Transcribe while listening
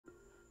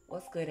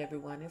What's good,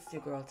 everyone? It's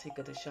your girl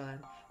Tika Deshawn.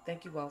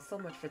 Thank you all so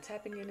much for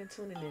tapping in and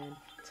tuning in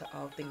to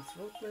All Things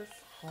Ruthless,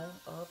 home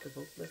of the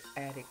Ruthless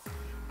Addicts.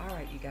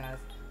 Alright, you guys,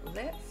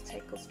 let's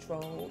take a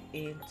stroll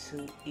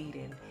into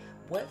Eden.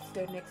 What's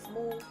their next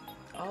move?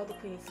 All the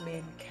Queen's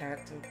Men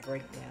character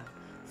breakdown.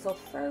 So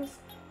first,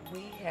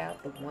 we have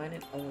the one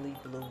and only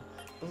Blue.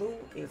 Blue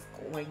is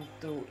going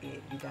through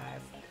it, you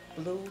guys.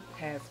 Blue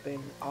has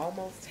been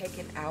almost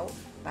taken out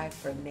by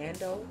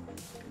Fernando,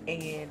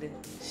 and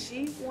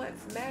she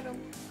wants Madam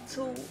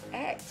to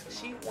act.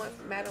 She wants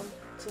Madam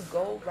to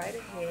go right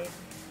ahead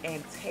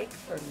and take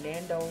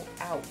Fernando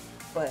out.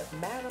 But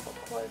Madam,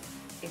 of course,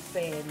 is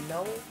saying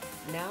no,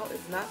 now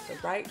is not the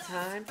right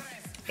time.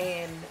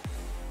 And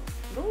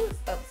Blue is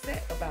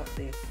upset about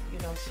this. You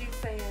know, she's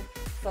saying,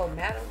 so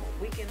Madam,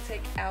 we can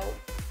take out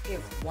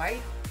his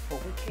wife, but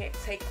we can't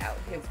take out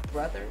his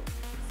brother.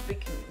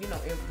 Speaking, you know,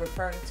 is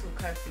referring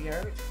to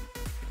concierge.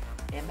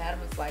 And Madam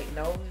is like,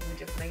 no, we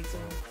just need to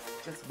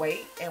just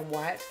wait and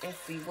watch and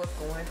see what's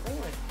going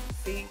on.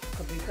 See,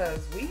 because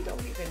we don't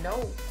even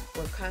know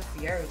what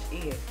concierge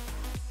is.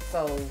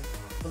 So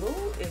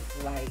Blue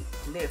is like,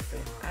 listen,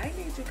 I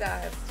need you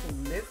guys to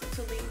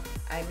listen to me.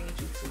 I need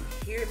you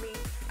to hear me.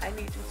 I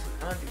need you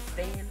to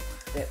understand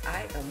that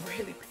I am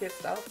really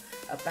pissed off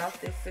about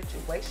this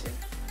situation,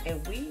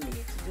 and we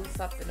need to do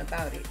something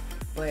about it.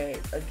 But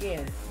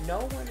again, no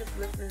one is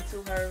listening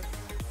to her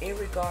in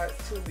regards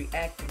to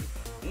reacting.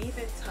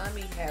 Even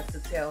Tommy has to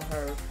tell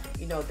her,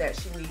 you know, that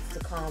she needs to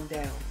calm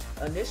down.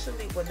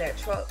 Initially, when that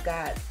truck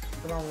got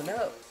blown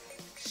up,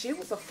 she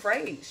was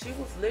afraid. She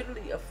was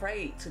literally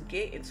afraid to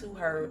get into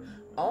her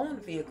own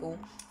vehicle.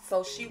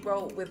 So she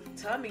rode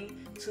with Tommy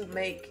to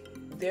make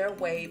their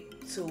way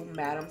to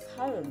Madam's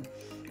home.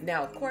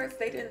 Now, of course,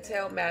 they didn't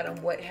tell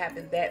Madam what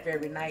happened that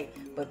very night,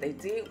 but they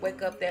did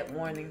wake up that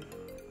morning,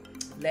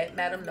 let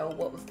Madam know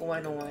what was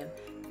going on.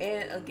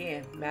 And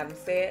again, Madam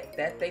said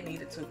that they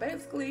needed to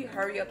basically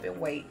hurry up and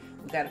wait.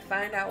 We got to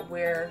find out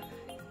where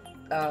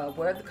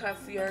the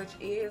concierge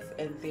is,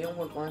 and then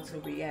we're going to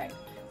react.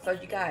 So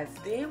you guys,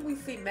 then we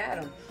see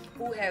Madam,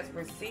 who has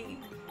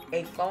received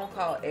a phone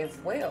call as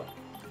well.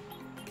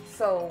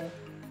 So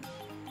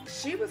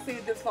she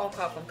received this phone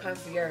call from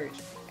concierge,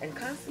 and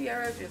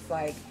concierge is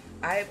like,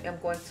 I am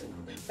going to,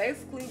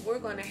 basically, we're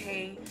going to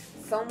hang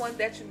someone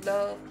that you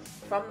love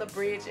from the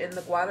bridge in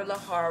the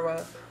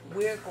Guadalajara.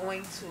 We're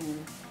going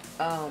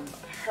to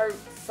hurt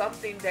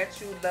something that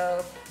you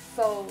love.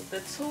 So the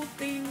two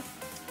things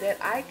that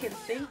I can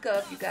think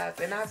of, you guys,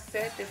 and I've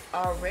said this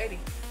already,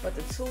 but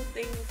the two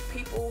things,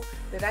 people,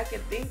 that I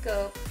can think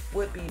of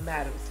would be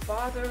Madam's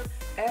father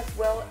as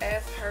well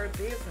as her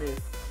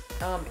business.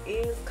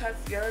 Is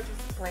concierge's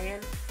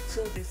plan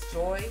to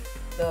destroy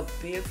the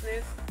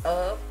business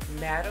of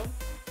Madam?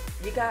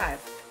 You guys,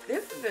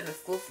 this is an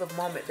exclusive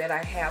moment that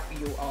I have for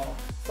you all.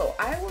 So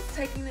I was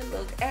taking a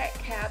look at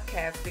Cab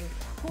Casting,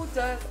 who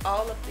does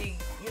all of the,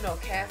 you know,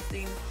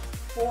 casting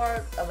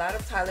for a lot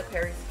of Tyler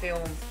Perry's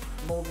films,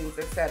 movies,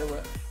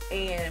 etc.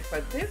 And for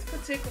this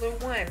particular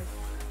one,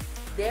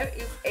 there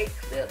is a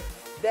clip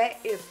that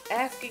is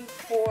asking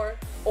for,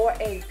 or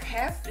a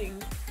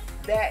casting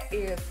that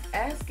is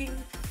asking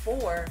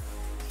for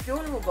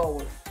funeral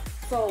goers.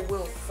 So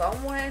will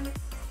someone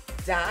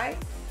die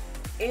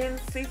in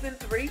season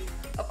 3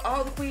 of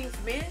All the Queen's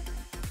Men?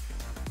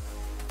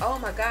 Oh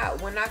my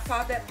God, when I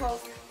saw that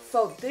post,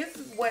 so this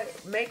is what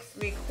makes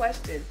me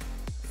question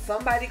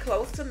somebody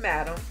close to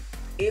Madam.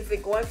 Is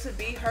it going to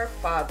be her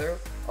father,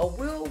 or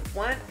will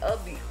one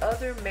of the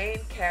other main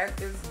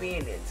characters,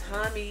 being it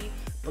Tommy,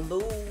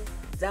 Blue,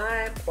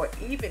 Dime, or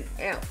even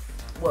Amp,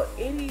 will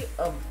any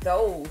of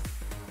those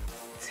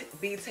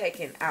be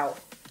taken out?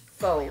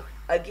 So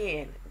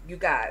again, you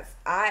guys,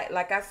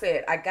 like I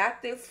said, I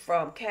got this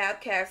from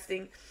Cab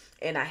Casting,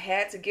 and I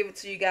had to give it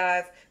to you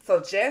guys.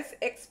 So just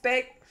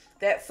expect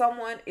that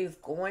someone is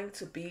going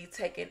to be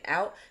taken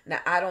out. Now,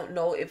 I don't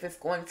know if it's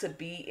going to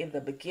be in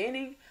the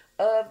beginning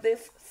of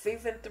this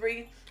season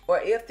 3, or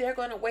if they're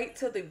going to wait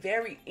till the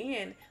very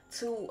end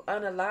to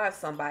unalive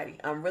somebody.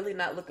 I'm really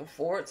not looking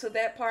forward to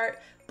that part,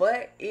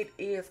 but it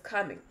is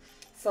coming.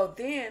 So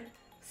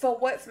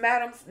what's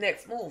Madam's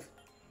next move?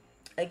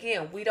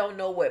 Again, we don't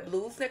know what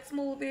Blue's next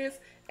move is,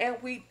 and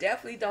we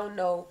definitely don't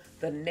know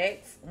the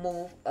next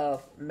move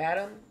of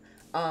Madam.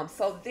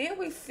 So then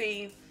we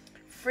see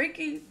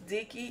Freaky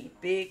Dicky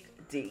Big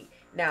D.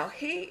 Now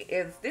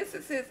this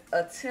is his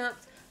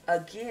attempt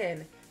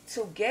again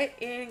to get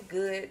in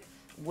good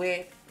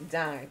with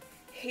Dime.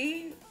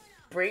 He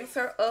brings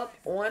her up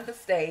on the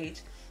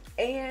stage,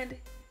 and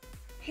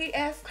he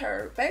asks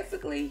her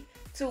basically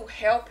to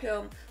help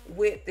him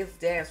with this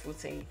dance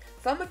routine.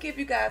 So I'm gonna give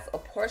you guys a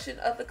portion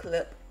of the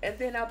clip, and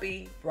then I'll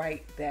be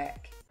right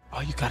back.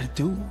 All you gotta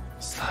do,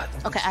 slide.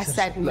 Okay, I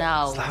said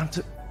no. Slide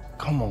to,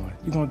 come on,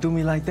 you gonna do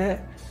me like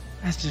that?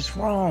 That's just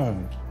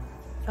wrong.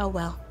 Oh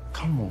well.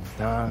 Come on,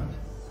 Don.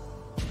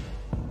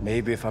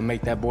 Maybe if I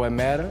make that boy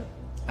madder,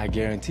 I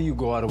guarantee you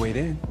go all the way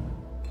then.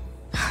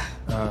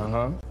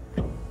 Uh-huh.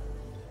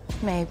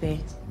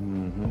 Maybe.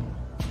 Mm-hmm.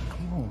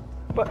 Come on.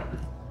 But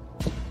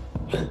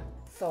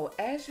So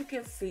as you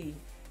can see,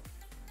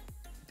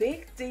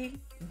 Big D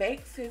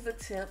makes his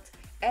attempt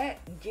at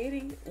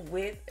getting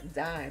with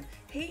Dime.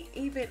 He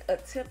even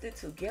attempted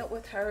to get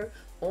with her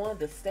on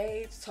the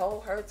stage,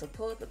 told her to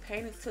pull the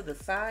panties to the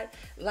side,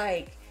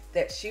 like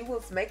that she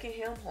was making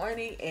him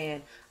horny.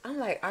 And I'm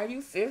like, are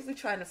you seriously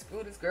trying to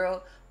screw this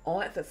girl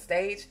on the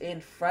stage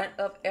in front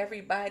of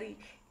everybody?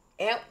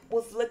 Amp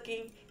was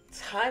looking.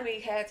 Tommy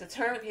had to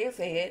turn his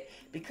head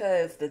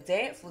because the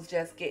dance was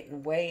just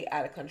getting way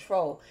out of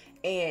control.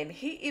 And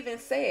he even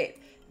said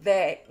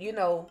that, you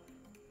know,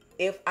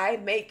 if I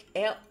make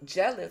Amp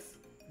jealous,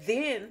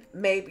 then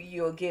maybe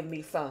you'll give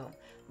me some.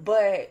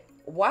 But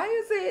why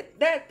is it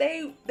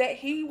that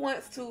he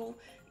wants to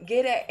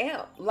get at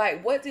Amp?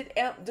 Like, what did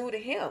Amp do to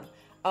him?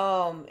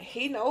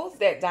 He knows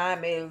that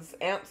Dime is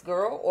Amp's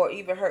girl, or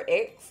even her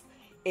ex,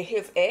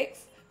 his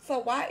ex. So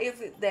why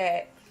is it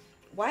that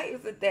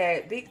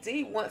Big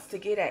D wants to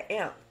get at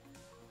Amp?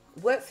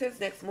 What's his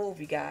next move,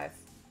 you guys?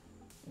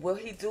 Will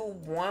he do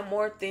one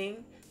more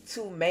thing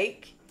to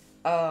make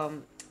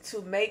Amp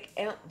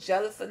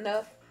jealous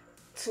enough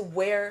to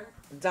where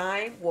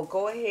Dime will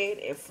go ahead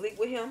and sleep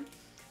with him?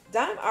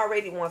 Dime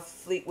already wants to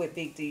sleep with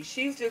Big D.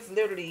 She's just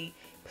literally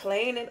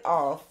playing it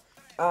off,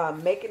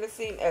 making it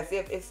seem as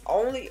if it's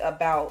only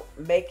about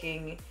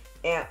making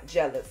Amp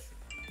jealous.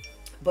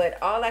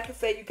 But all I can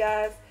say, you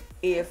guys,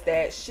 is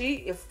that she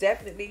is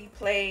definitely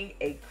playing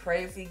a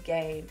crazy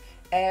game,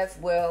 as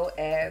well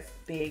as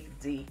Big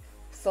D.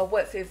 So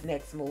what's his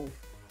next move?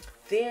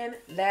 Then,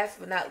 last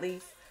but not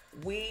least,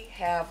 we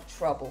have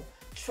Trouble.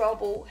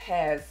 Trouble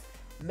has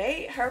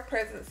made her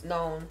presence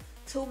known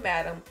to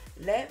Madam,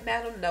 let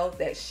Madam know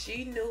that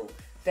she knew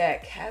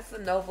that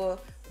Casanova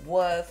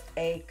was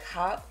a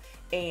cop,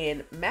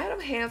 and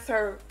Madam hands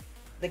her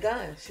the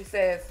gun. She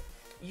says,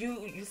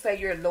 you say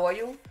you're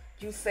loyal,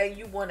 you say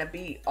you want to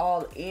be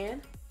all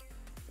in,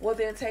 well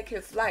then take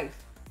his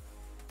life.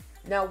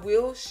 Now,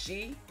 will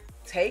she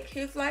take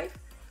his life?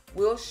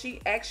 Will she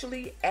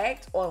actually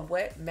act on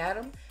what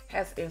Madam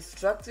has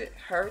instructed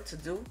her to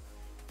do?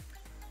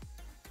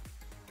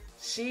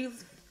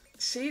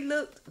 She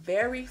looked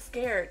very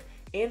scared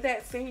in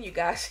that scene, you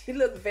guys. She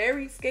looked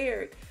very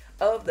scared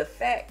of the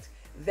fact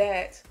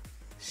that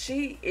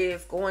she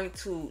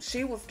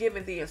was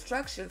given the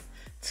instructions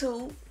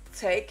to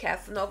take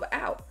Casanova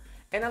out.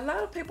 And a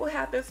lot of people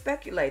have been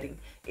speculating,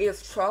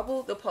 is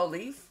Trouble the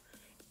police?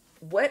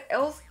 What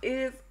else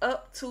is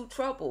up to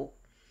Trouble?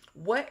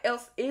 What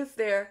else is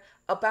there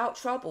about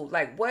Trouble?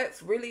 Like,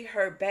 what's really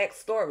her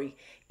backstory?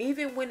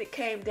 Even when it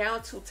came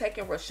down to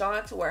taking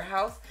Rashawn to her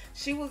house,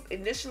 she was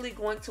initially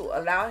going to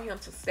allow him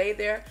to stay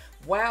there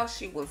while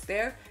she was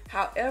there.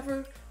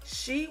 However,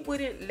 she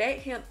wouldn't let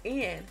him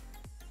in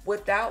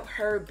without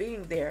her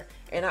being there.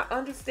 And I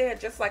understand,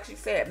 just like she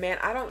said, man,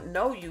 I don't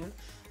know you,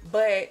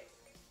 but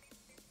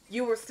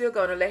you were still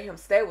going to let him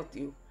stay with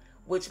you.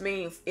 Which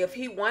means if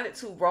he wanted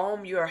to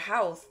roam your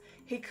house,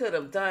 he could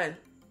have done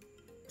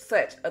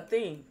such a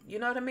thing. You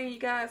know what I mean, you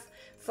guys?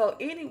 So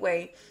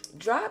anyway,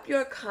 drop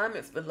your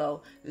comments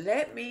below.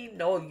 Let me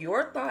know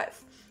your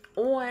thoughts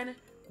on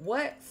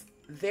what's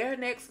their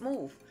next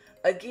move.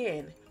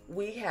 Again,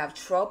 we have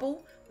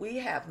Trouble, we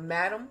have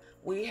Madam,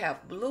 we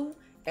have Blue,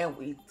 and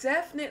we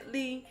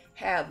definitely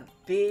have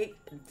Big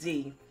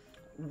D.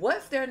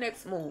 What's their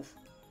next move?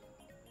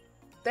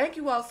 Thank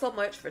you all so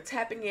much for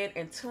tapping in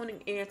and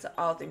tuning in to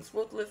All Things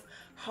Ruthless,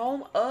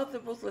 home of the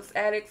Ruthless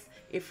Addicts.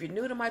 If you're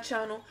new to my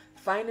channel,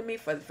 finding me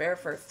for the very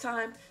first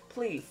time,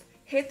 please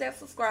hit that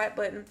subscribe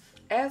button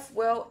as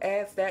well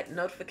as that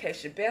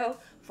notification bell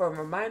for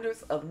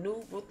reminders of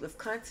new Ruthless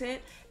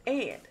content.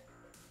 And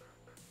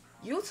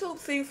YouTube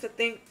seems to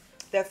think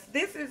that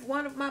this is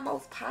one of my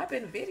most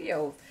popping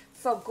videos.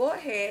 So go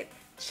ahead,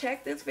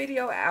 check this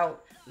video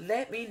out.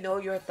 Let me know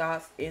your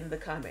thoughts in the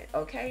comment,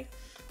 okay?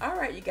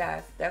 Alright, you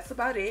guys, that's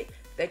about it.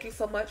 Thank you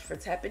so much for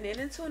tapping in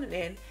and tuning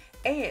in.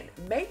 And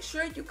make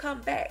sure you come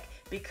back,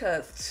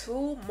 because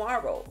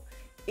tomorrow,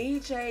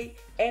 EJ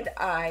and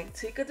I,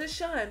 Tika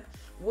Deshawn,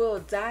 will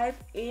dive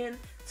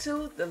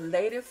into the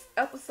latest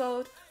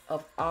episode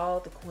of All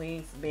the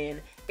Queen's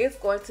Men. It's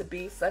going to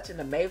be such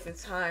an amazing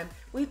time.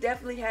 We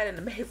definitely had an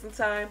amazing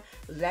time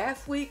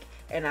last week,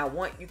 and I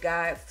want you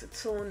guys to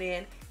tune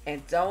in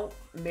and don't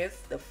miss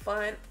the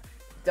fun.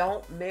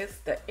 Don't miss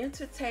the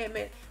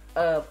entertainment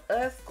of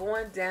us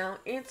going down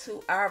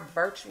into our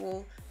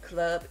virtual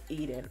Club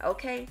Eden,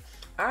 okay?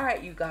 All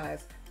right, you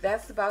guys,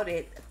 that's about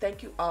it.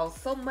 Thank you all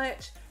so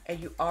much,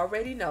 and you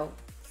already know,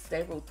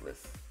 stay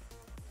ruthless.